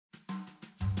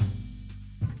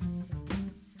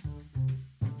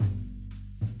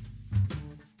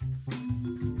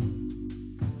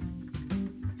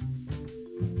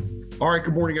All right,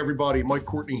 good morning, everybody. Mike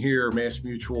Courtney here, Mass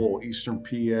Mutual, Eastern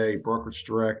PA, brokerage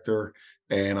director,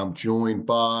 and I'm joined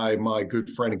by my good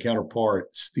friend and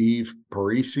counterpart, Steve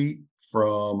Parisi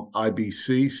from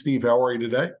IBC. Steve, how are you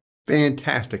today?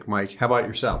 Fantastic, Mike. How about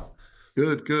yourself?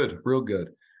 Good, real good.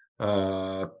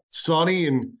 Sunny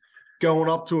and going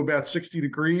up to about 60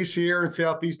 degrees here in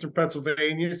southeastern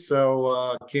Pennsylvania,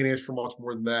 so can't ask for much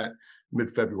more than that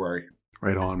mid-February.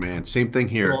 Right on, man. Same thing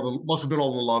here. Must have been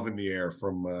all the love in the air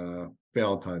from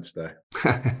Valentine's Day.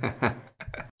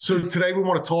 So today we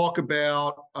want to talk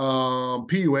about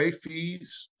PUA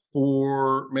fees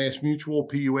for Mass Mutual,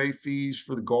 PUA fees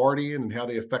for the Guardian, and how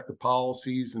they affect the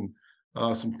policies, and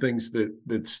some things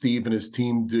that Steve and his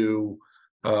team do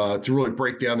to really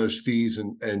break down those fees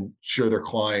and show their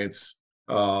clients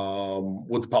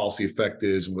what the policy effect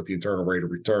is and what the internal rate of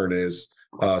return is.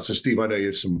 So Steve, I know you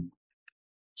have some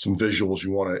visuals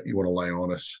you want to lay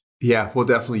on us. Yeah, we'll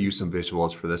definitely use some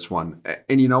visuals for this one.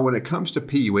 And when it comes to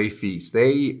PUA fees,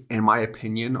 they, in my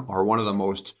opinion, are one of the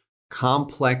most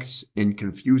complex and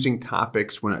confusing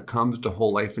topics when it comes to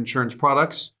whole life insurance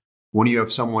products. When you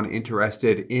have someone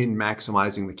interested in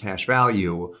maximizing the cash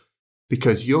value,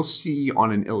 because you'll see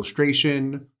on an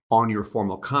illustration on your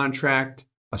formal contract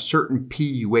a certain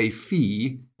PUA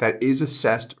fee that is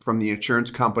assessed from the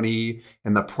insurance company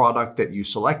and the product that you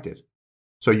selected.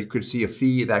 So you could see a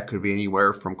fee that could be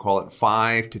anywhere from, call it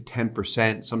 5 to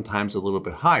 10%, sometimes a little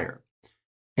bit higher.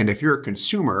 And if you're a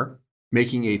consumer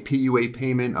making a PUA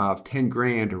payment of 10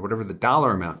 grand or whatever the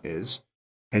dollar amount is,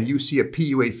 and you see a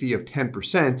PUA fee of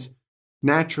 10%,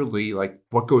 naturally, like,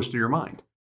 what goes through your mind?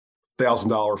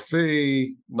 $1,000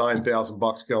 fee,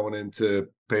 $9,000 going into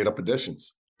paid up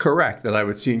additions. Correct, that I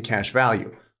would see in cash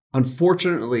value.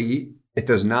 Unfortunately, it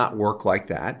does not work like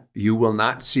that. You will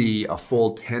not see a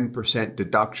full 10%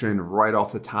 deduction right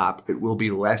off the top. It will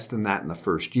be less than that in the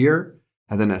first year.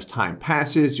 And then as time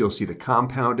passes, you'll see the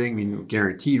compounding, meaning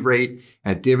guaranteed rate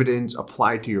and dividends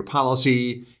applied to your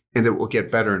policy, and it will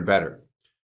get better and better.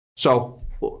 So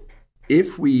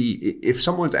if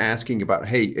someone's asking about,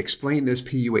 hey, explain this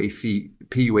PUA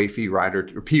fee rider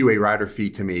or PUA rider fee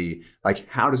to me, like,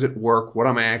 how does it work? What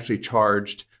am I actually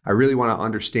charged? I really want to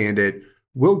understand it.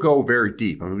 We'll go very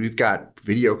deep. I mean, we've got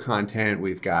video content,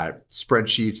 we've got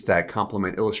spreadsheets that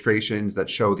complement illustrations that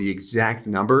show the exact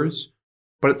numbers.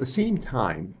 But at the same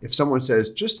time, if someone says,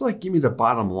 just like, give me the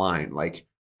bottom line, like,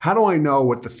 how do I know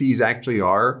what the fees actually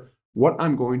are? What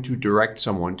I'm going to direct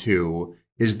someone to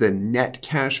is the net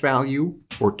cash value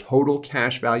or total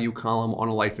cash value column on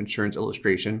a life insurance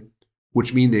illustration,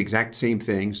 which mean the exact same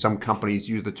thing. Some companies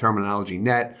use the terminology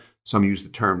net, some use the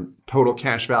term total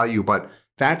cash value, but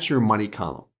that's your money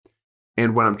column.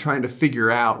 And when I'm trying to figure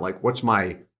out, like, what's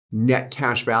my net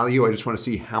cash value, I just want to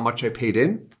see how much I paid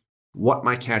in, what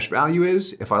my cash value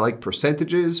is. If I like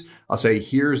percentages, I'll say,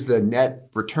 here's the net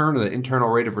return or the internal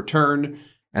rate of return.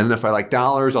 And then if I like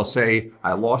dollars, I'll say,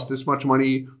 I lost this much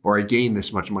money or I gained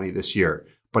this much money this year.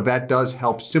 But that does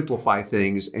help simplify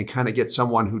things and kind of get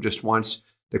someone who just wants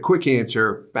the quick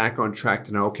answer back on track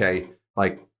to know, okay,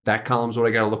 like, that column's what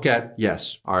I got to look at.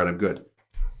 Yes. All right, I'm good.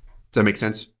 Does that make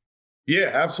sense?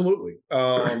 Yeah, absolutely.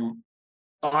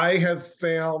 I have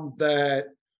found that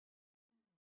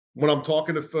when I'm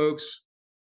talking to folks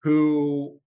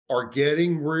who are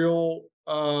getting real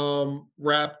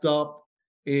wrapped up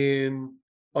in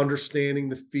understanding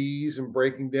the fees and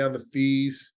breaking down the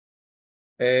fees,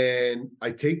 and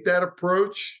I take that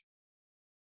approach,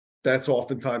 that's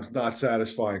oftentimes not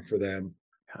satisfying for them.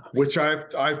 Which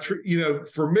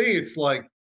for me, it's like,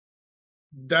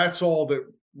 that's all that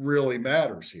really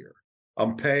matters here.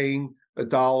 I'm paying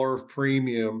 $1 of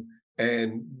premium,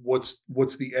 and what's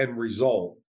the end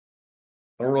result?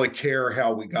 I don't really care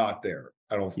how we got there.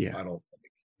 I don't think.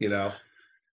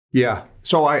 Yeah.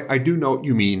 So I do know what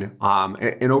you mean.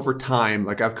 And over time,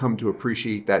 like, I've come to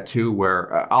appreciate that too,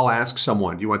 where I'll ask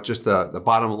someone, do you want just the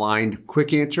bottom line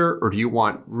quick answer, or do you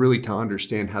want really to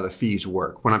understand how the fees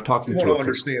work? When I'm talking to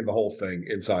understand the whole thing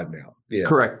inside and out. Yeah.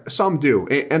 Correct. Some do.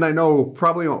 And I know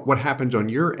probably what happens on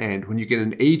your end when you get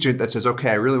an agent that says, okay,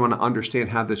 I really want to understand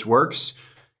how this works.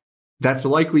 That's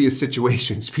likely a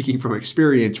situation, speaking from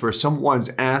experience, where someone's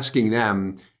asking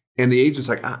them, and the agent's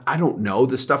like, I don't know.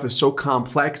 This stuff is so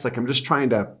complex. Like, I'm just trying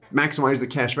to maximize the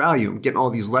cash value. I'm getting all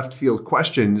these left field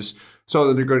questions.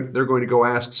 So they're going to go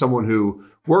ask someone who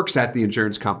works at the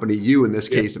insurance company, you in this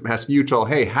case at Mass Mutual,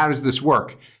 hey, how does this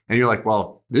work? And you're like,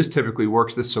 well, this typically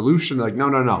works, this solution. They're like,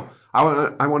 no.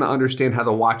 I want to understand how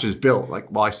the watch is built.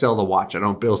 Like, well, I sell the watch, I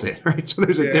don't build it, right? So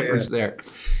there's a difference there.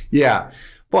 Yeah.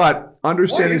 But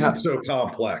understanding how it's so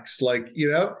complex, like,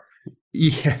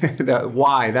 Yeah,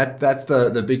 why? That's the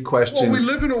big Well, we question.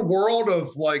 live in a world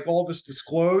of like all this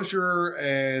disclosure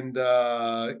and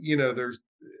there's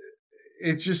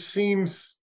it just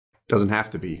seems Doesn't have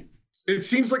to be. it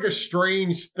seems like a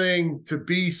strange thing to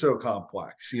be so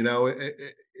complex,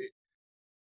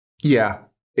 Yeah,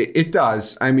 it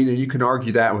does. I mean, and you can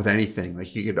argue that with anything.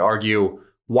 Like you could argue,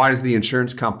 why does the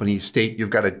insurance company state you've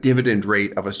got a dividend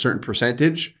rate of a certain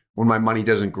percentage when my money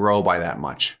doesn't grow by that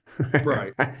much?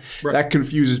 Right. Right. That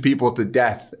confuses people to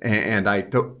death, and I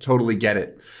totally get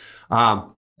it.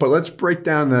 But let's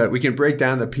we can break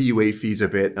down the PUA fees a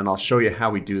bit, and I'll show you how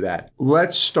we do that.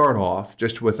 Let's start off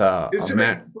just with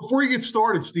before you get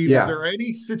started, Steve, Yeah. Is there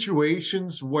any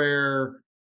situations where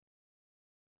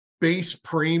base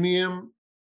premium,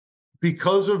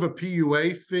 because of a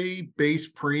PUA fee, base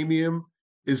premium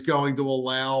is going to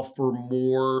allow for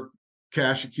more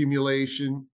cash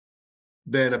accumulation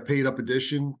than a paid up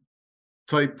addition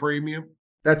type premium?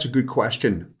 That's a good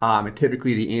question. And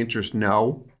typically the answer is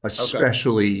no,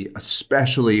 especially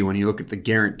when you look at the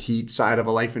guaranteed side of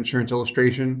a life insurance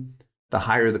illustration. The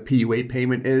higher the PUA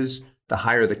payment is, the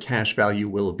higher the cash value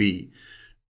will be.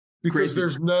 Because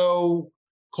there's no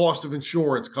cost of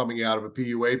insurance coming out of a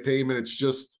PUA payment. It's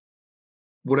just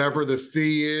whatever the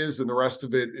fee is, and the rest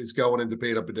of it is going into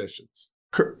paid up additions.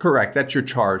 Correct. That's your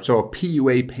charge. So a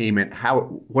PUA payment,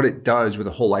 what it does with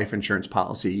a whole life insurance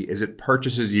policy is it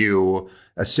purchases you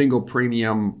a single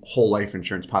premium whole life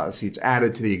insurance policy. It's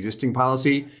added to the existing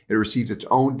policy. It receives its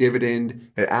own dividend.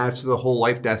 It adds to the whole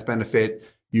life death benefit.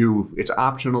 It's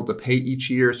optional to pay each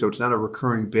year, so it's not a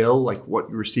recurring bill like what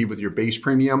you receive with your base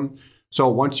premium. So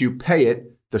once you pay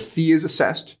it, the fee is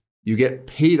assessed. You get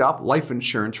paid up life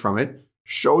insurance from it,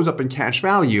 shows up in cash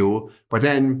value, but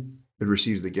then it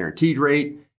receives the guaranteed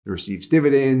rate, it receives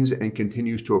dividends, and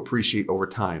continues to appreciate over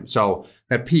time. So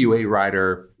that PUA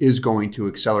rider is going to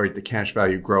accelerate the cash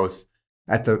value growth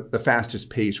at the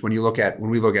fastest pace when we look at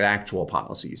actual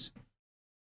policies.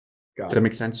 Does that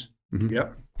make sense? Mm-hmm.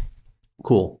 Yep.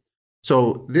 Cool.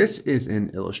 So this is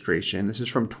an illustration. This is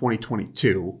from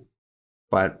 2022,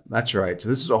 but that's right. So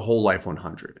this is a whole life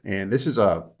 100. And this is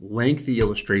a lengthy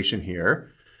illustration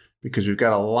here, because we've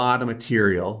got a lot of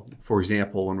material. For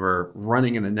example, when we're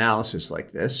running an analysis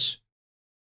like this,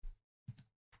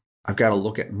 I've got to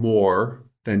look at more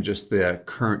than just the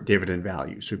current dividend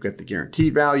value. So we've got the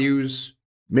guaranteed values,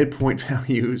 midpoint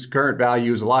values, current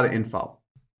values, a lot of info.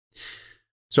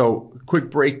 So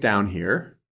quick breakdown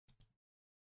here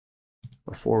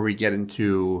before we get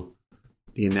into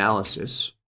the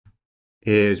analysis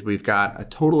is we've got a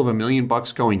total of $1 million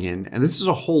going in, and this is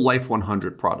a whole life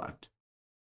 100 product,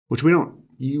 which we don't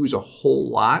use a whole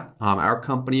lot, our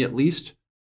company at least.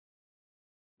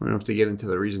 We don't have to get into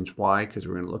the reasons why, because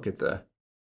we're going to look at the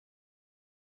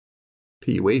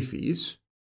PUA fees.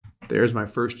 There's my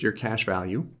first year cash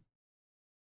value.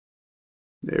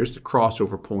 There's the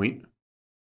crossover point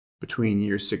between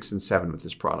years 6 and 7 with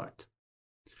this product.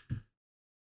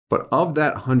 But of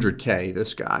that 100K,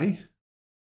 this guy,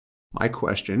 my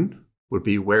question would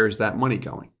be, where's that money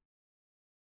going?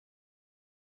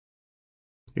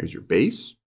 Here's your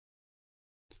base.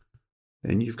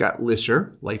 Then you've got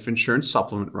LISR, Life Insurance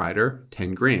Supplement Rider,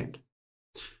 10 grand.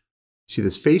 See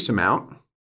this face amount,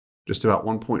 just about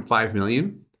 1.5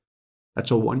 million.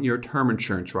 That's a 1-year term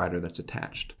insurance rider that's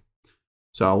attached.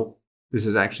 So this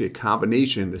is actually a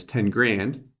combination, this 10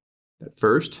 grand, that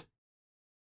first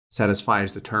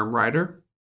satisfies the term rider,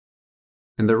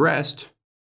 and the rest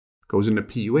goes into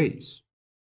PUAs.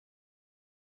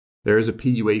 There is a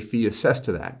PUA fee assessed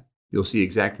to that. You'll see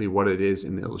exactly what it is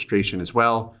in the illustration as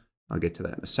well. I'll get to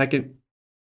that in a second.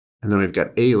 And then we've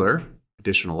got AILR,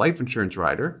 Additional Life Insurance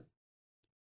Rider,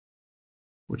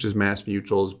 which is Mass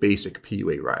Mutual's basic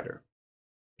PUA rider,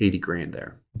 80 grand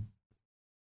there.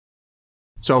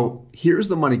 So here's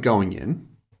the money going in.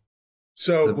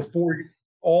 So before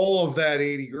all of that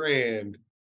 80 grand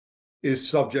is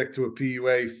subject to a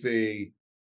PUA fee,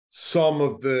 some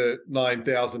of the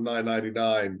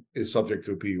 $9,999 is subject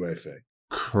to a PUA fee.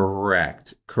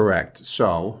 Correct.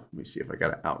 So let me see if I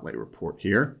got an outlay report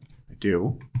here. I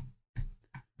do.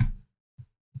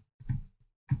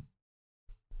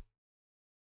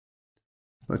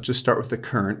 Let's just start with the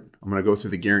current. I'm going to go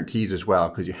through the guarantees as well,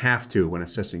 because you have to when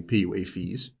assessing PUA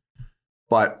fees.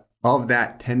 But of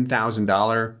that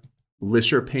 $10,000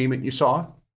 LISR payment you saw,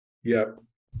 yep.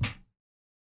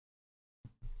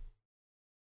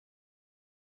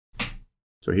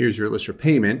 So here's your LISR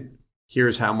payment.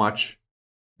 Here's how much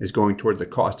is going toward the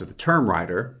cost of the term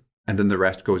rider, and then the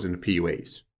rest goes into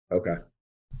PUAs. Okay.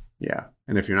 Yeah.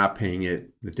 And if you're not paying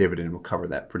it, the dividend will cover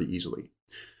that pretty easily.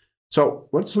 So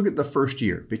let's look at the first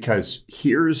year, because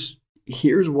here's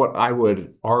here's what I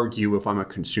would argue if I'm a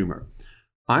consumer.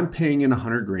 I'm paying in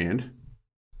 100 grand.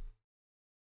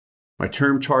 My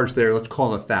term charge there, let's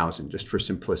call it 1,000 just for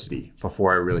simplicity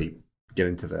before I really get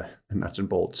into the nuts and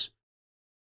bolts.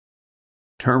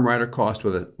 Term rider cost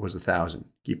was 1,000.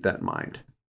 Keep that in mind.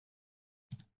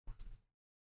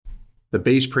 The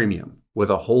base premium with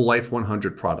a whole life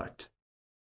 100 product,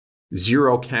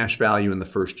 0 cash value in the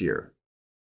first year.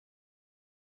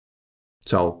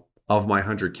 So of my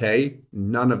 100K,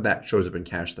 none of that shows up in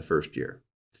cash the first year.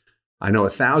 I know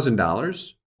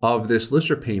 $1,000 of this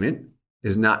lister payment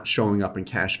is not showing up in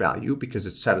cash value because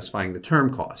it's satisfying the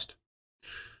term cost.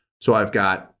 So I've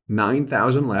got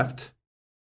 9,000 left,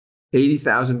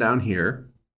 80,000 down here.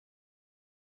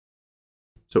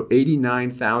 So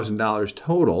 $89,000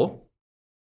 total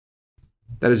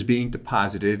that is being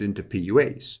deposited into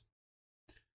PUAs.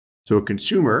 So a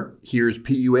consumer hears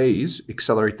PUAs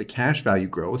accelerate the cash value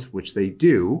growth, which they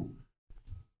do.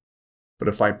 But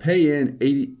if I pay in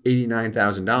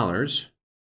 $89,000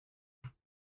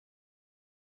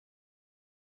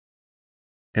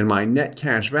 and my net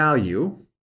cash value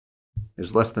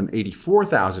is less than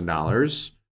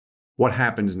 $84,000, what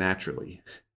happens naturally?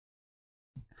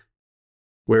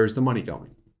 Where's the money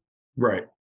going? Right.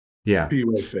 Yeah.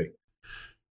 PUA fee.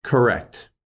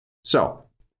 Correct. So,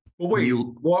 well, wait,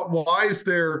 why is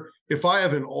there, if I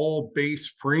have an all base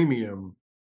premium,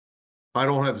 I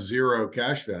don't have 0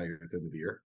 cash value at the end of the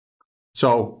year?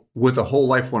 So with a whole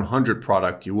life 100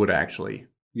 product, you would actually.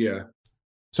 Yeah.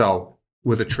 So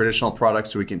with a traditional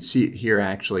product, so we can see it here,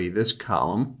 actually, this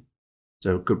column.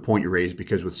 So good point you raised,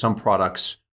 because with some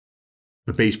products,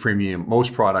 the base premium,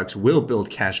 most products will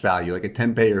build cash value, like a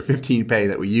 10 pay or 15 pay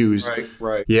that we use.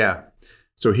 Right. Yeah.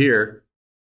 So here,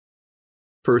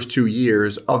 first 2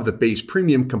 years of the base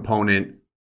premium component,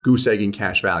 goose egging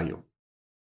cash value.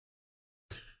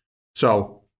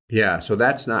 So yeah, so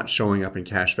that's not showing up in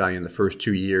cash value in the first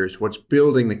 2 years. What's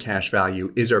building the cash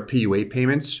value is our PUA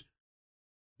payments.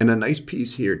 And a nice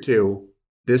piece here too,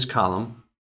 this column,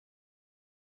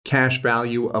 cash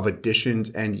value of additions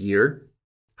and year.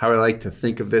 How I like to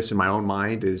think of this in my own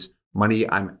mind is money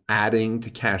I'm adding to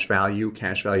cash value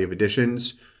of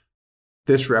additions.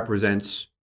 This represents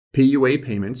PUA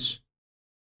payments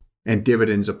and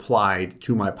dividends applied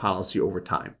to my policy over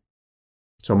time.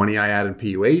 So money I add in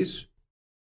PUAs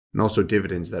and also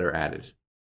dividends that are added.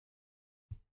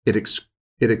 It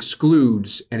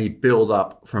excludes any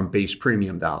buildup from base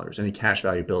premium dollars, any cash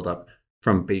value buildup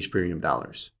from base premium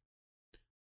dollars.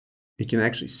 You can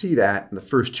actually see that in the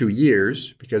first 2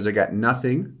 years, because I got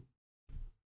nothing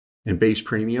in base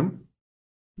premium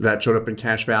that showed up in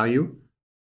cash value.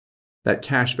 That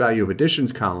cash value of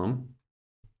additions column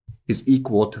is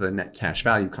equal to the net cash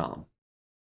value column.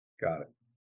 Got it.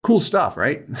 Cool stuff,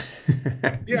 right?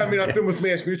 Yeah, I mean, I've been with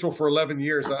Mass Mutual for 11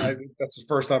 years. I think that's the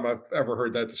first time I've ever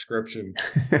heard that description.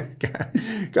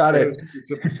 Got it.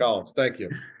 Specific columns. Thank you.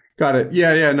 Got it.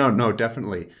 Yeah, no,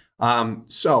 definitely.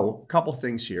 So a couple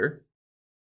things here.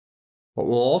 What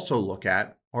we'll also look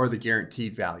at are the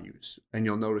guaranteed values. And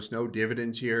you'll notice no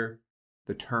dividends here.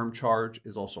 The term charge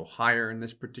is also higher in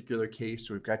this particular case.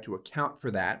 So we've got to account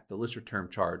for that, the lister term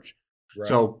charge. Right.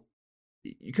 So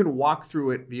you can walk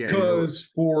through it via, because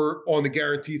for on the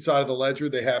guaranteed side of the ledger,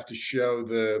 they have to show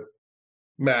the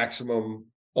maximum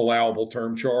allowable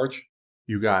term charge.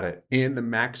 You got it. And the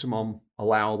maximum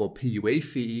allowable PUA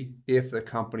fee if the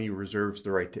company reserves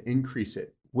the right to increase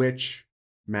it, which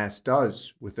Mass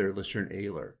does with their lister and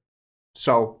Ailer.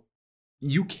 So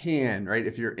you can, right,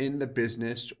 if you're in the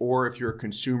business or if you're a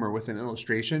consumer with an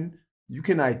illustration, you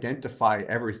can identify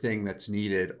everything that's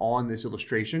needed on this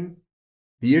illustration.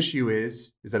 The issue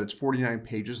is that it's 49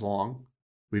 pages long.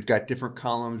 We've got different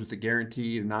columns with the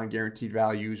guaranteed and non-guaranteed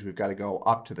values. We've got to go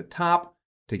up to the top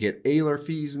to get Ailer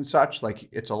fees and such. Like,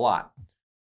 it's a lot.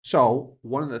 So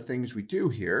one of the things we do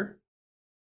here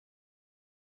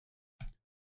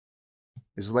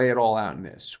is lay it all out in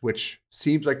this, which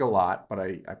seems like a lot, but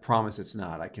I promise it's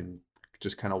not. I can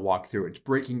just kind of walk through it. It's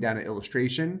breaking down an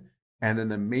illustration. And then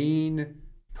the main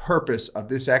purpose of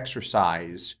this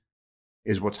exercise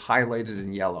is what's highlighted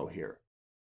in yellow here.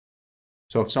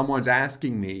 So if someone's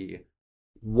asking me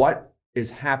what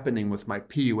is happening with my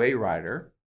PUA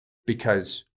rider,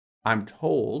 because I'm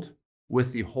told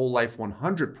with the whole life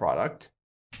 100 product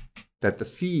that the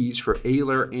fees for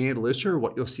Ailer and lister,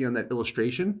 what you'll see on that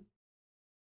illustration,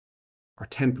 are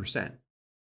 10%.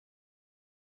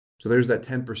 So there's that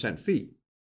 10% fee.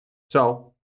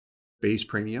 So base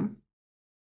premium,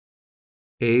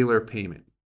 Ailer payment,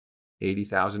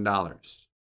 $80,000.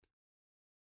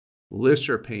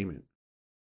 Lister payment,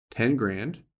 10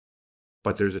 grand,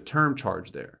 but there's a term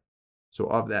charge there. So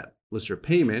of that lister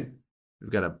payment,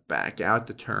 we've got to back out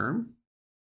the term.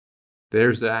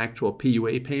 There's the actual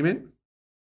PUA payment,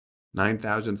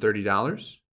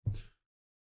 $9,030.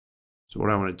 So what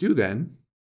I want to do then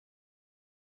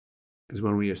is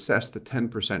when we assess the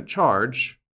 10%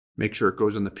 charge, make sure it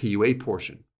goes on the PUA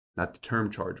portion, not the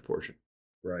term charge portion.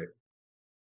 Right.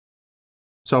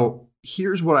 So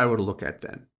here's what I would look at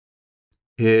then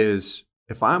is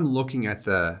if I'm looking at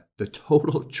the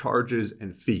total charges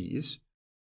and fees,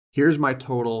 here's my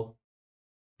total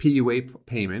PUA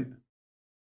payment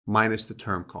minus the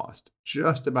term cost,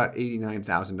 just about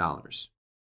 $89,000.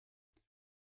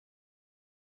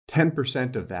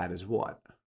 10% of that is what?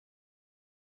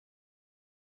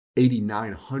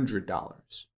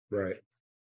 $8,900. Right.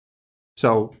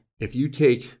 So if you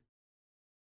take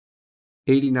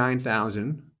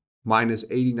 89,000 minus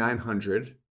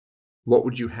 8,900, what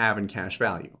would you have in cash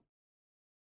value?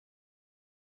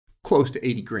 Close to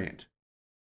 80 grand.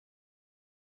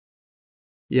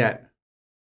 Yet,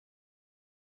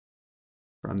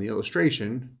 from the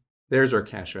illustration, there's our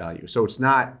cash value. So it's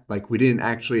not like we didn't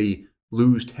actually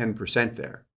lose 10%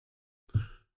 there.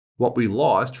 What we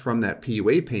lost from that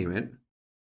PUA payment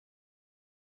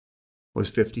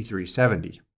was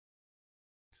 $5,370.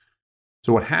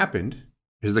 So what happened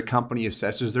is the company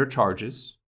assesses their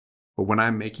charges, but when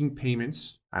I'm making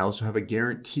payments, I also have a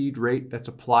guaranteed rate that's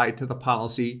applied to the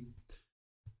policy.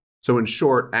 So in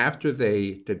short, after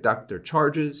they deduct their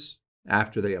charges,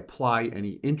 after they apply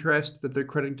any interest that they're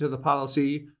crediting to the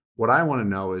policy, what I want to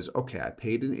know is, okay, I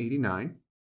paid an 89,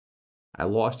 I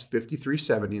lost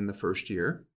 5,370 in the first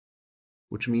year,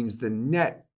 which means the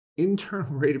net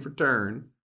internal rate of return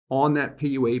on that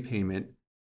PUA payment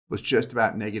was just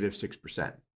about negative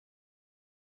 6%.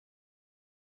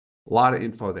 A lot of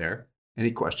info there.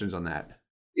 Any questions on that?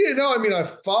 Yeah, no, I mean, I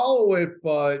follow it,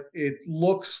 but it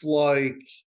looks like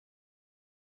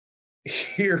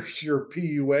here's your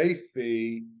PUA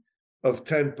fee of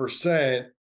 10%,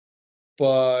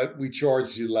 but we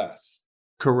charge you less.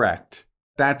 Correct.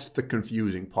 That's the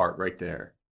confusing part right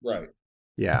there. Right.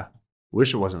 Yeah.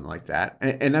 Wish it wasn't like that.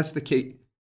 And that's the case.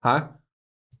 Huh?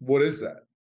 What is that?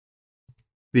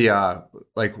 The,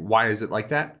 like, why is it like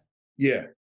that? Yeah.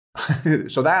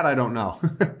 So that I don't know.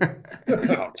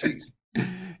 Oh, jeez.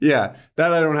 Yeah,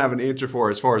 that I don't have an answer for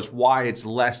as far as why it's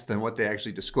less than what they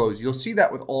actually disclose. You'll see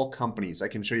that with all companies. I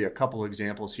can show you a couple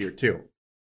examples here too.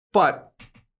 But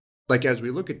like as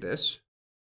we look at this,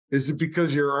 is it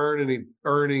because you're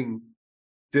earning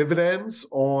dividends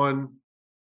on?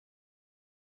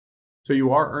 So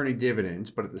you are earning dividends,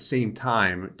 but at the same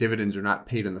time, dividends are not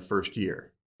paid in the first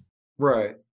year.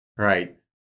 Right. Right.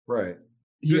 Right.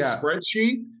 This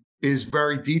spreadsheet is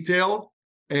very detailed,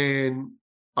 and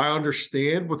I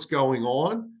understand what's going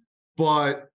on,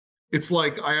 but it's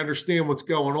like I understand what's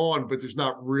going on, but there's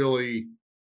not really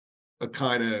a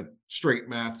kind of straight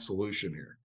math solution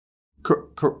here.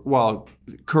 Well,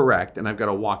 correct. And I've got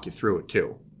to walk you through it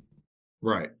too.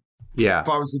 Right. Yeah. If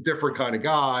I was a different kind of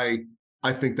guy,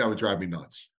 I think that would drive me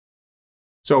nuts.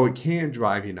 So it can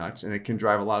drive you nuts, and it can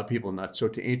drive a lot of people nuts. So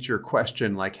to answer your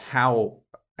question, like how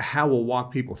we'll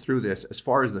walk people through this as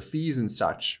far as the fees and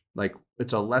such, like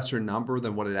it's a lesser number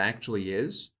than what it actually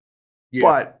is,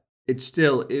 but it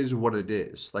still is what it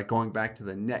is. Like going back to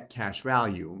the net cash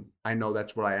value, I know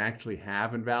that's what I actually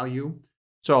have in value.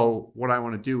 So what I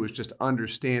want to do is just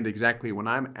understand exactly when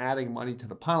I'm adding money to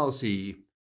the policy,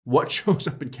 what shows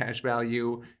up in cash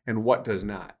value and what does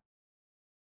not.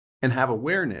 And have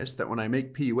awareness that when I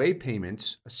make PUA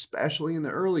payments, especially in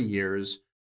the early years,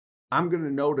 I'm going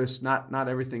to notice not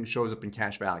everything shows up in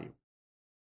cash value.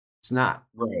 It's not.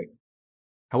 Right.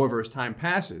 However, as time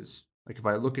passes, like if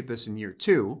I look at this in year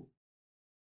 2,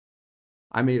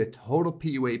 I made a total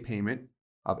PUA payment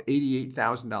of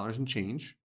 $88,000 and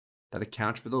change that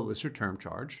accounts for the lister term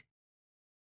charge.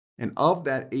 And of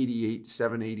that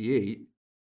 $88,788,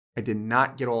 I did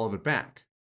not get all of it back.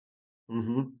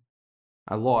 Mm-hmm.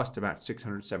 I lost about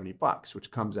 $670,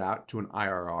 which comes out to an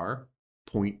IRR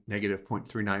negative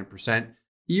 0.39%,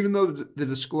 even though the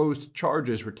disclosed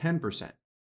charges were 10%.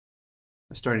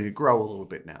 It's starting to grow a little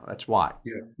bit now. That's why.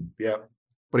 Yeah. Yeah.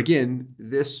 But again,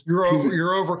 this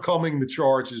you're overcoming the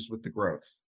charges with the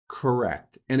growth.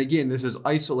 Correct. And again, this is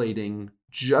isolating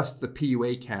just the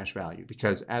PUA cash value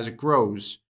because as it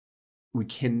grows, we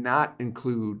cannot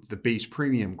include the base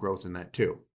premium growth in that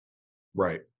too.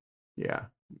 Right. Yeah.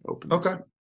 Open. Okay.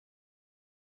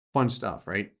 Fun stuff,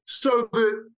 right? So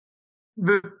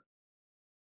the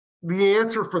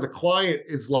answer for the client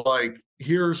is like,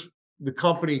 here's the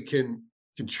company can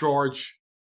charge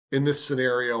in this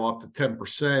scenario up to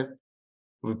 10%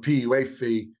 of a PUA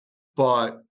fee,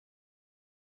 but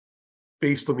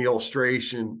based on the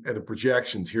illustration and the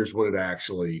projections, here's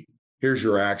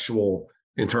your actual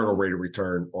internal rate of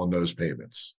return on those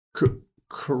payments.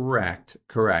 Correct.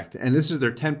 And this is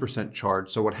their 10% charge.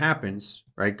 So what happens,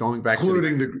 right? Going back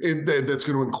including that's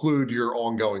going to include your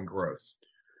ongoing growth.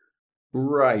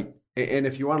 Right. And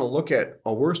if you want to look at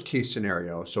a worst case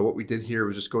scenario, so what we did here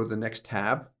was just go to the next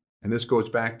tab. And this goes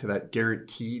back to that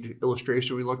guaranteed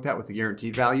illustration we looked at with the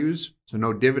guaranteed values. So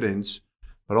no dividends,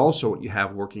 but also what you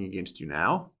have working against you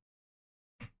now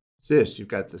is this. You've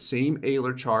got the same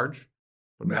Euler charge.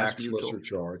 Max lesser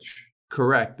charge.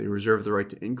 Correct. They reserve the right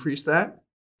to increase that.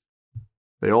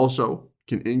 They also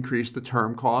can increase the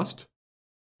term cost.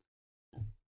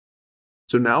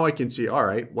 So now I can see, all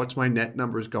right, what's my net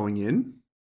numbers going in?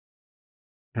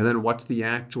 And then what's the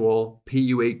actual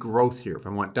PUA growth here? If I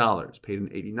want dollars, paid in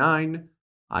 89,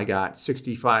 I got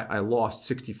 65, I lost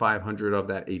 6,500 of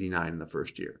that 89 in the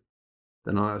first year.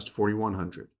 Then I lost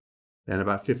 4,100, then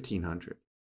about 1,500.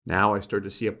 Now I start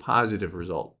to see a positive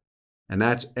result. And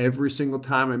that's every single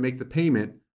time I make the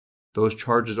payment, those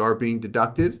charges are being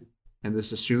deducted. And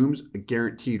this assumes a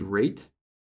guaranteed rate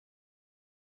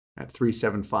at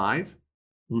 375.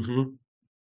 Mm-hmm.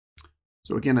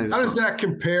 So again, how does that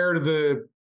compare to the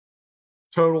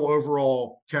total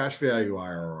overall cash value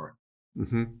IRR?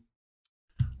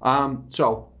 Mm-hmm.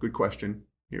 So good question.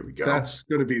 Here we go. That's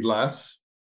going to be less,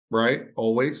 right?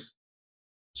 Always.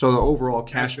 So the overall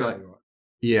cash value.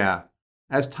 Yeah.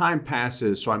 As time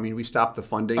passes, so I mean, we stopped the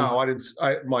funding. Oh,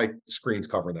 my screen's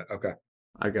covering that. Okay.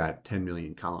 I got 10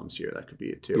 million columns here. That could be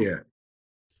it too. Yeah.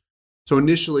 So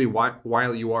initially,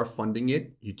 while you are funding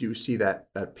it, you do see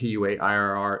that PUA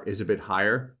IRR is a bit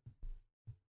higher.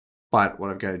 But what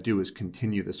I've got to do is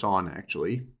continue this on,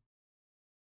 actually.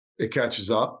 It catches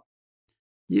up?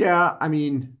 Yeah, I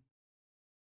mean,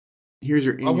 here's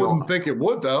your annual. I wouldn't think it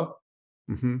would, though.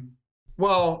 Mm-hmm.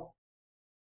 Well.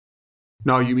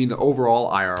 No, you mean the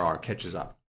overall IRR catches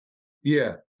up.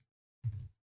 Yeah.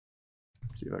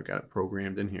 See if I've got it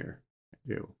programmed in here.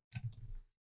 I do.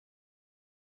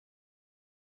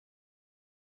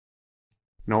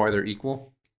 No, why they're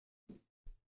equal?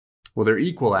 Well, they're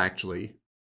equal, actually.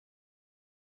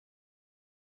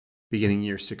 Beginning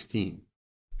year 16.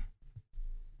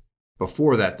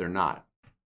 Before that, they're not.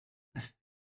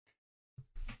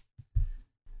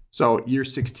 So year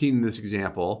 16 in this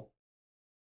example,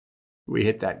 we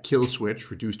hit that kill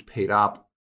switch, reduced paid up.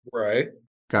 Right.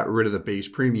 Got rid of the base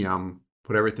premium,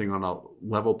 put everything on a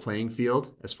level playing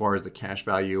field as far as the cash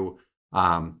value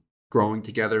growing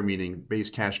together, meaning base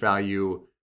cash value,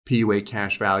 PUA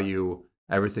cash value,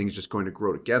 everything's just going to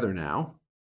grow together now.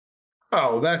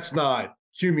 Oh, that's not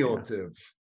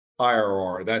cumulative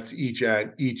IRR. That's each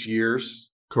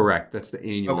year's. Correct. That's the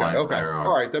annualized IRR.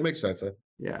 All right, that makes sense then.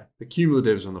 Yeah, the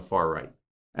cumulative's on the far right.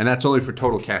 And that's only for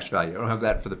total cash value. I don't have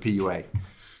that for the PUA.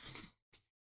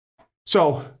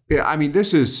 So, yeah, I mean,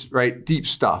 this is deep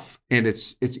stuff, and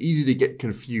it's easy to get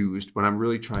confused when I'm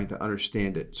really trying to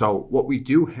understand it. So what we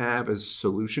do have as a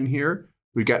solution here,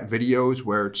 we've got videos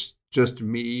where it's just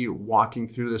me walking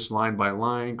through this line by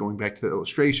line, going back to the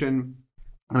illustration,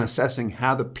 and assessing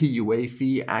how the PUA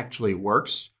fee actually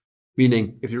works.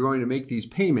 Meaning, if you're going to make these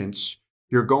payments,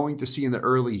 you're going to see in the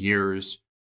early years,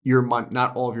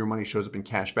 not all of your money shows up in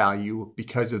cash value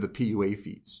because of the PUA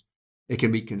fees. It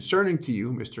can be concerning to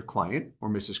you, Mr. Client or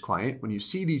Mrs. Client, when you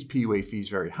see these PUA fees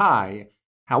very high.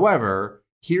 However,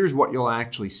 here's what you'll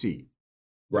actually see.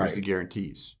 Here's the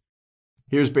guarantees.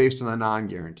 Here's based on the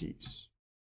non-guarantees.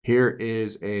 Here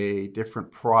is a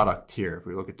different product here. If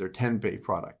we look at their 10-pay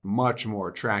product, much more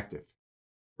attractive.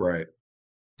 Right.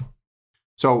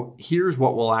 So here's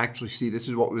what we'll actually see. This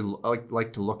is what we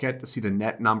like to look at to see the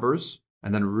net numbers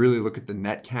and then really look at the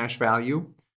net cash value.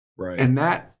 Right. And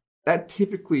that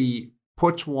typically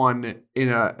puts one in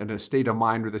a state of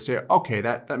mind where they say, okay,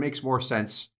 that makes more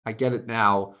sense. I get it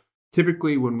now.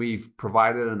 Typically, when we've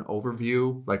provided an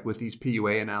overview, like with these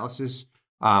PUA analysis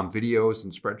videos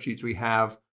and spreadsheets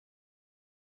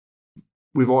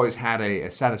we've always had a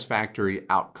satisfactory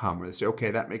outcome where they say, okay,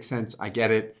 that makes sense. I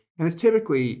get it. And it's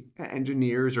typically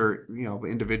engineers or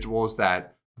individuals that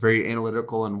are very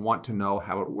analytical and want to know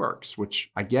how it works,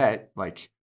 which I get,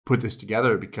 put this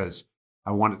together because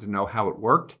I wanted to know how it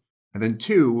worked. And then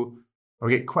two, I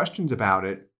would get questions about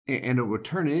it, and it would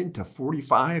turn into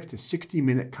 45 to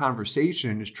 60-minute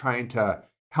conversations trying to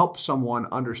help someone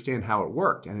understand how it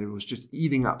worked. And it was just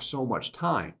eating up so much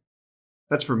time.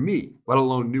 That's for me, let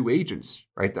alone new agents,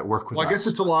 that work with us. I guess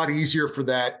it's a lot easier for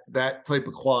that type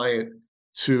of client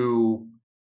to,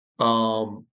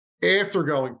 after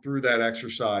going through that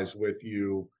exercise with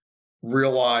you,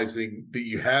 realizing that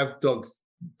you have dug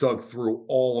through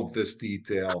all of this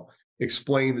detail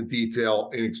explain the detail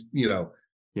in, Yeah.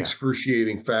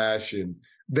 excruciating fashion,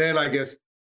 then I guess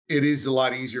it is a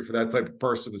lot easier for that type of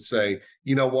person to say,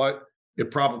 you know what,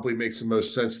 it probably makes the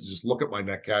most sense to just look at my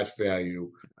net cash value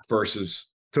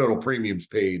versus total premiums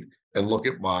paid and look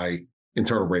at my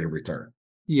internal rate of return.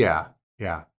 Yeah.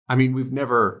 Yeah. I mean,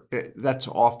 that's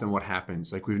often what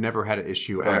happens. Like, we've never had an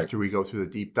issue Right. after we go through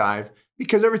the deep dive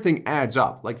because everything adds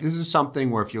up. Like, this is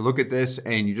something where if you look at this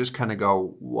and you just kind of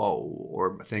go, whoa,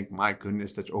 or think, my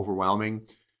goodness, that's overwhelming.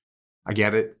 I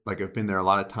get it. Like, I've been there a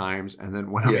lot of times. And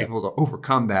then when I'm Yeah. able to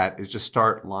overcome that is just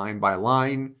start line by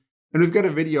line. And we've got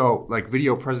a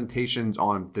video presentations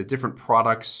on the different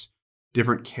products,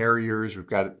 different carriers. We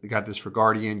got this for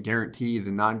Guardian, guaranteed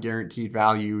and non-guaranteed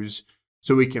values.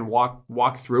 So we can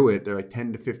walk through it. They're like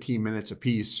 10 to 15 minutes a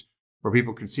piece where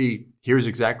people can see, here's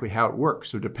exactly how it works.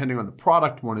 So depending on the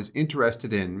product one is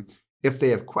interested in, if they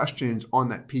have questions on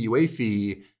that PUA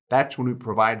fee, that's when we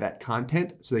provide that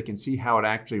content so they can see how it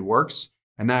actually works.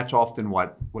 And that's often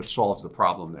what solves the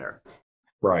problem there.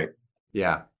 Right.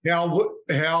 Yeah. How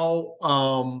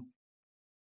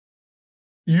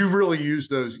you really use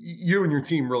those, you and your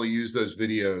team really use those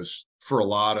videos for a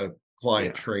lot of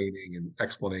client training and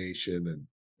explanation, and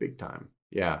big time.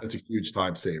 Yeah. that's a huge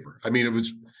time saver. I mean,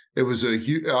 it was a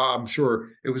huge, I'm sure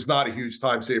it was not a huge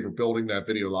time saver building that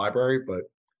video library, but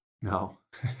no,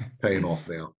 paying off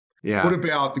now. Yeah. What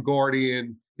about the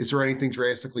Guardian? Is there anything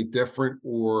drastically different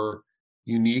or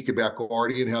unique about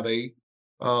Guardian, how they,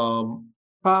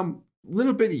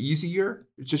 little bit easier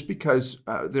just because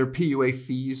their PUA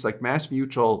fees, like Mass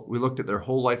Mutual, we looked at their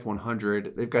whole life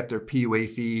 100. They've got their PUA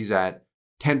fees at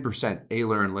 10%,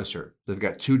 AILR and LISR. They've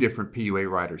got two different PUA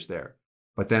riders there.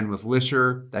 But then with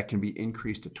LISR, that can be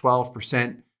increased to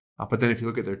 12%. But then if you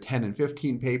look at their 10 and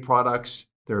 15 pay products,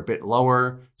 they're a bit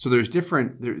lower. So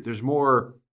there's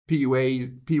more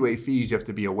PUA fees you have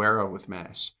to be aware of with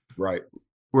Mass. right.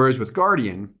 Whereas with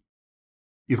Guardian,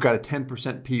 you've got a 10%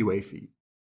 PUA fee.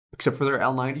 Except for their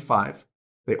L95,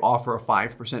 they offer a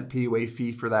 5% PUA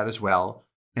fee for that as well.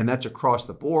 And that's across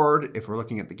the board. If we're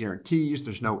looking at the guarantees,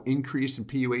 there's no increase in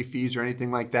PUA fees or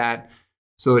anything like that.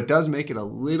 So it does make it a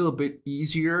little bit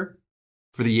easier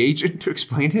for the agent to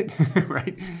explain it,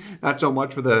 right? Not so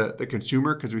much for the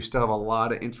consumer because we still have a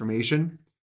lot of information.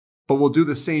 But we'll do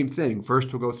the same thing.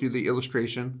 First, we'll go through the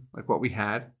illustration like what we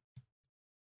had.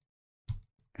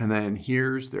 And then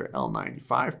here's their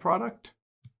L95 product.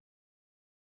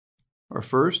 Or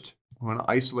first, we want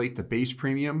to isolate the base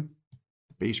premium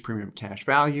cash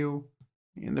value,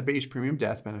 and the base premium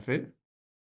death benefit.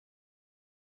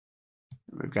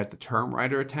 And we've got the term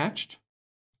rider attached.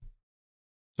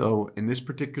 So in this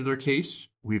particular case,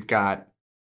 we've got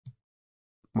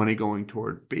money going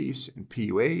toward base and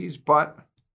PUAs, but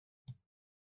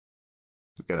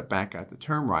we've got to back out the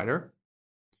term rider.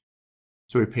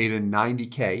 So we paid in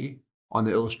 $90K. On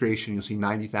the illustration, you'll see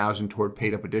 $90,000 toward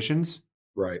paid up additions.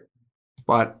 Right.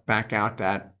 But back out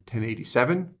that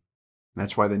 $1087.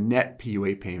 That's why the net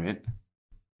PUA payment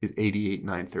is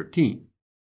 $88,913.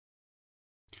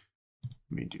 Let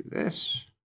me do this.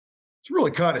 It's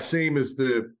really kind of same as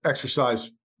the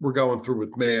exercise we're going through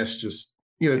with Mass, just,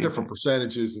 different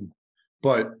percentages,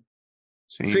 but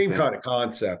same kind of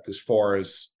concept as far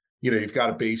as, you've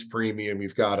got a base premium,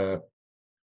 you've got a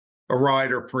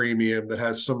rider premium that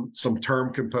has some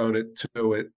term component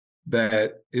to it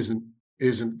that isn't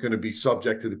going to be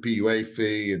subject to the PUA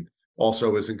fee, and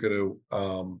also isn't going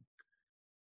to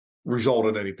result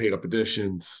in any paid up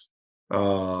additions.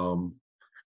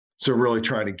 So really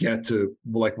trying to get to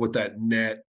like what that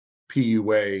net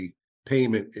PUA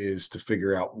payment is to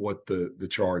figure out what the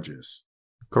charge is.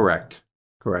 Correct.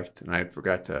 And I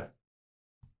forgot to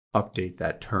update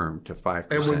that term to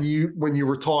 5%. And when you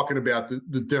were talking about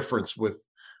the difference with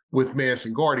Mass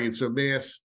and Guardian, so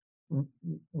Mass,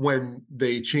 when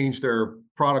they changed their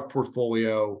product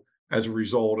portfolio as a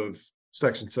result of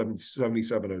Section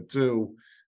 7702,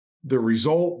 the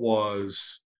result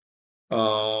was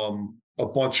a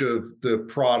bunch of the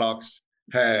products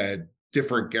had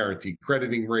different guaranteed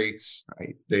crediting rates.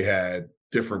 Right. They had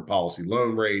different policy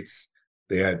loan rates.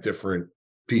 They had different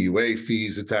PUA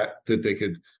fees that they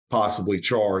could possibly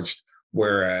charge.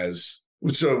 Whereas,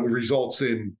 so it results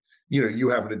in, you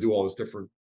having to do all this different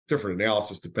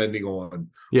analysis depending on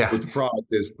what the product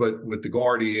is. But with the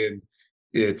Guardian,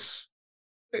 it's,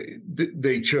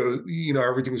 they chose,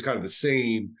 everything was kind of the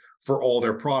same for all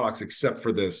their products except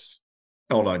for this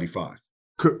L95.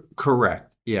 Correct.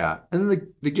 Yeah. And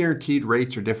then the guaranteed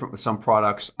rates are different with some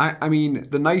products. I mean,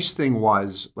 the nice thing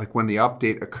was, like, when the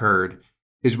update occurred,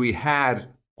 is we had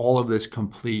all of this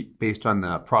complete based on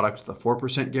the products, the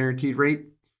 4% guaranteed rate.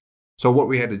 So what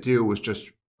we had to do was just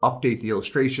update the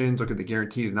illustrations, look at the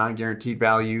guaranteed and non-guaranteed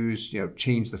values,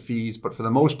 change the fees. But for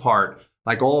the most part,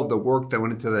 like all of the work that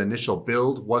went into the initial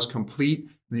build was complete,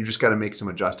 and you just got to make some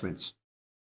adjustments.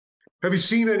 Have you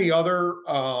seen any other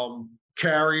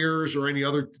carriers or any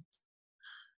other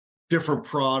different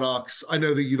products? I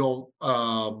know that you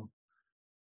don't,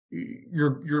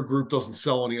 your group doesn't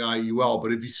sell any IUL,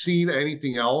 but have you seen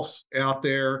anything else out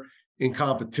there in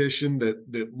competition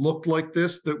that looked like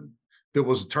this, that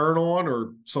was a turn on,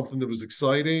 or something that was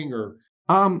exciting? Or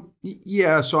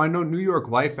yeah, so I know New York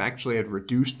Life actually had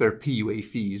reduced their PUA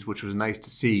fees, which was nice to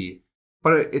see.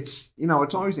 But it's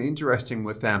always interesting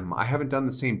with them. I haven't done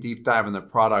the same deep dive in their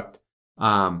product.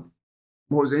 What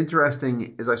was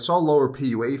interesting is I saw lower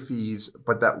PUA fees,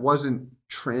 but that wasn't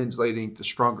translating to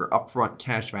stronger upfront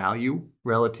cash value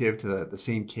relative to the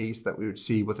same case that we would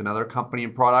see with another company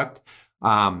and product.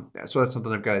 So that's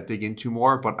something I've got to dig into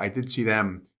more. But I did see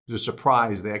them, it was a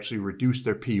surprise, they actually reduced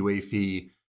their PUA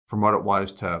fee from what it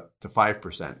was to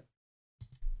 5%.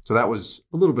 So that was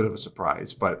a little bit of a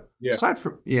surprise. But aside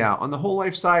from, on the whole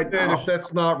life side. And if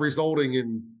that's not resulting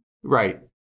in. Right.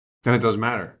 Then it doesn't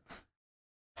matter.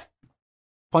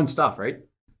 Fun stuff, right?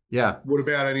 Yeah. What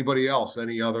about anybody else?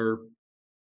 Any other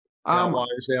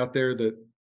outliers out there that?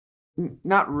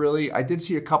 Not really. I did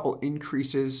see a couple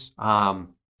increases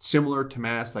similar to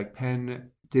Mass, like Penn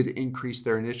did increase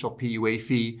their initial PUA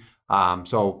fee.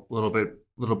 So a little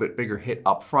bit bigger hit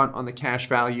up front on the cash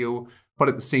value. But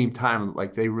at the same time,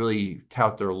 like they really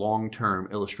tout their long-term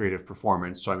illustrative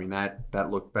performance. So I mean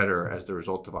that looked better as the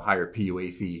result of a higher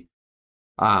PUA fee.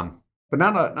 But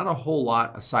not a whole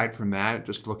lot aside from that,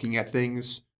 just looking at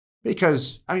things.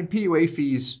 Because I mean PUA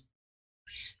fees,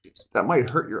 that might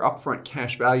hurt your upfront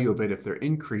cash value a bit if they're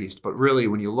increased. But really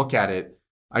when you look at it,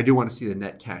 I do want to see the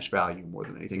net cash value more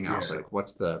than anything else. Like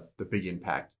what's the big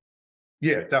impact?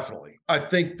 Yeah, definitely. I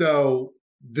think though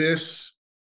this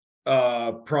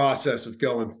process of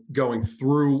going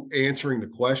through answering the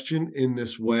question in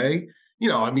this way,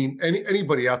 I mean,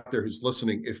 anybody out there who's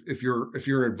listening, if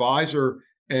you're an advisor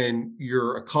and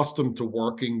you're accustomed to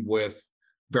working with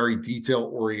very detail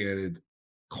oriented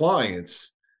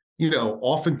clients,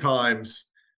 oftentimes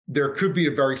there could be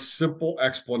a very simple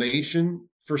explanation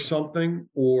for something,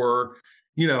 or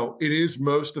it is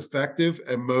most effective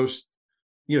and most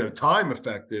time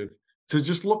effective to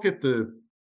just look at the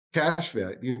cash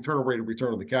value. The internal rate of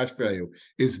return on the cash value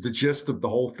is the gist of the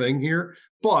whole thing here.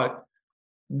 But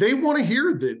they want to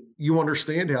hear that you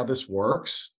understand how this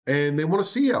works, and they want to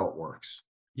see how it works.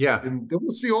 Yeah. And they want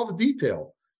to see all the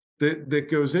detail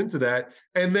that goes into that.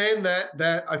 And then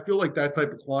that I feel like that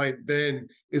type of client then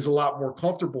is a lot more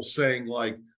comfortable saying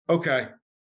like, okay,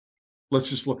 let's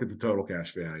just look at the total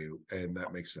cash value. And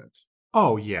that makes sense.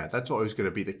 Oh, yeah, that's always going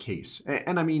to be the case.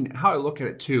 And I mean, how I look at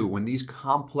it too, when these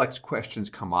complex questions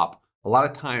come up, a lot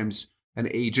of times an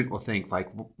agent will think like,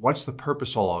 what's the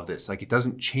purpose of all of this? Like it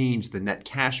doesn't change the net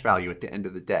cash value at the end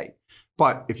of the day.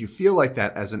 But if you feel like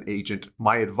that as an agent,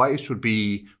 my advice would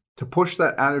be to push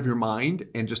that out of your mind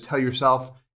and just tell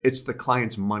yourself it's the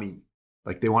client's money.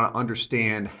 Like they want to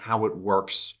understand how it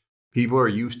works. People are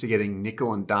used to getting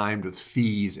nickel and dimed with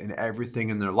fees and everything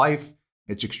in their life.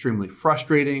 It's extremely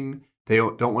frustrating. They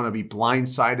don't want to be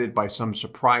blindsided by some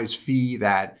surprise fee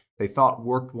that they thought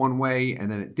worked one way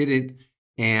and then it didn't.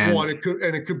 And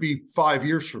it could be 5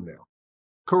 years from now.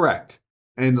 Correct.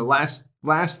 And the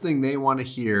last thing they want to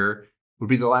hear would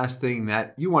be the last thing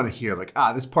that you want to hear. Like,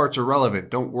 this part's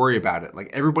irrelevant. Don't worry about it. Like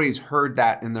everybody's heard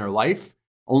that in their life,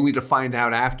 only to find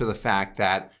out after the fact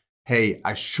that, hey,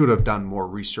 I should have done more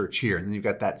research here. And then you've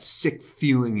got that sick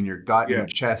feeling in your gut and your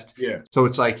chest. Yeah. So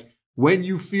it's like, when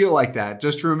you feel like that,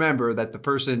 just remember that the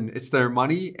person, it's their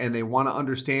money and they want to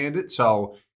understand it.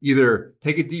 So either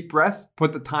take a deep breath,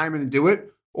 put the time in and do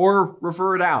it, or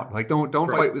refer it out. Like don't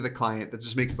fight with a client. That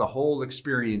just makes the whole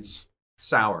experience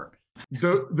sour.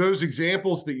 Those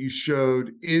examples that you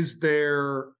showed, is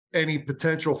there any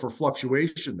potential for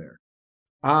fluctuation there?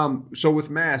 So with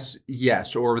Mass,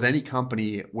 yes, or with any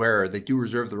company where they do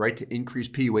reserve the right to increase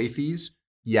PUA fees,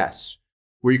 yes.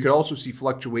 Where you could also see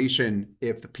fluctuation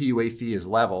if the PUA fee is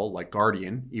level, like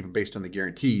Guardian, even based on the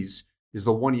guarantees, is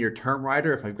the 1-year term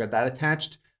rider. If I've got that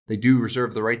attached, they do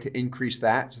reserve the right to increase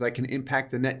that. So that can impact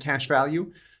the net cash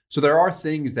value. So there are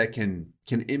things that can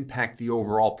impact the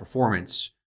overall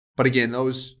performance. But again,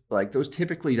 those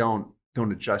typically don't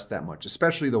adjust that much,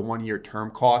 especially the 1-year term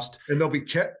cost. And they'll be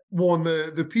kept. Well,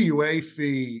 the PUA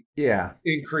fee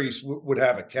increase would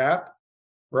have a cap,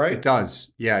 right? It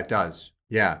does. Yeah, it does.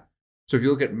 Yeah. So if you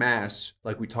look at Mass,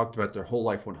 like we talked about their Whole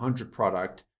Life 100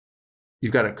 product,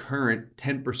 you've got a current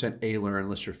 10% AILR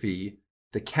enlister fee.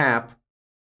 The cap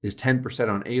is 10%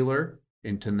 on AILR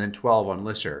and then 12 on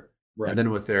Lisser. Right. And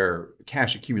then with their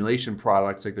cash accumulation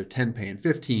products, like their 10 pay and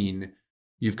 15,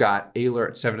 you've got Ailer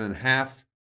at 7.5,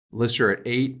 Lisser at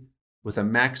 8, with a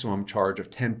maximum charge of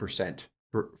 10%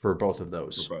 for both of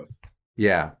those. For both.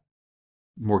 Yeah.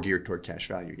 More geared toward cash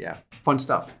value. Yeah. Fun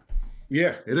stuff.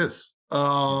 Yeah, it is.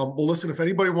 Well, listen, if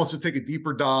anybody wants to take a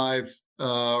deeper dive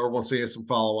or wants to ask some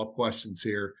follow-up questions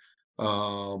here,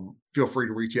 feel free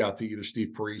to reach out to either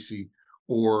Steve Parisi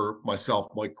or myself,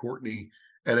 Mike Courtney,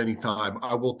 at any time.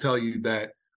 I will tell you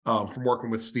that from working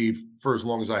with Steve for as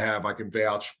long as I have, I can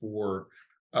vouch for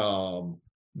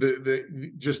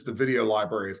just the video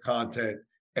library of content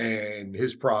and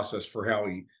his process for how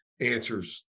he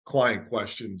answers client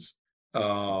questions.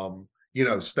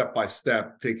 Step by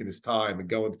step, taking his time and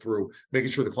going through, making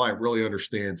sure the client really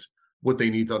understands what they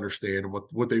need to understand and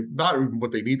what they not even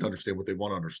what they need to understand, what they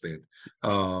want to understand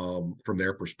from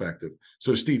their perspective.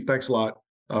 So, Steve, thanks a lot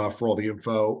for all the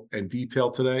info and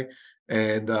detail today.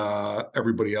 And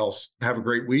everybody else, have a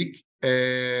great week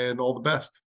and all the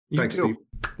best. Thanks, Steve.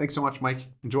 Thanks so much, Mike.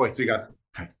 Enjoy. See you guys.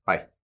 Okay, bye.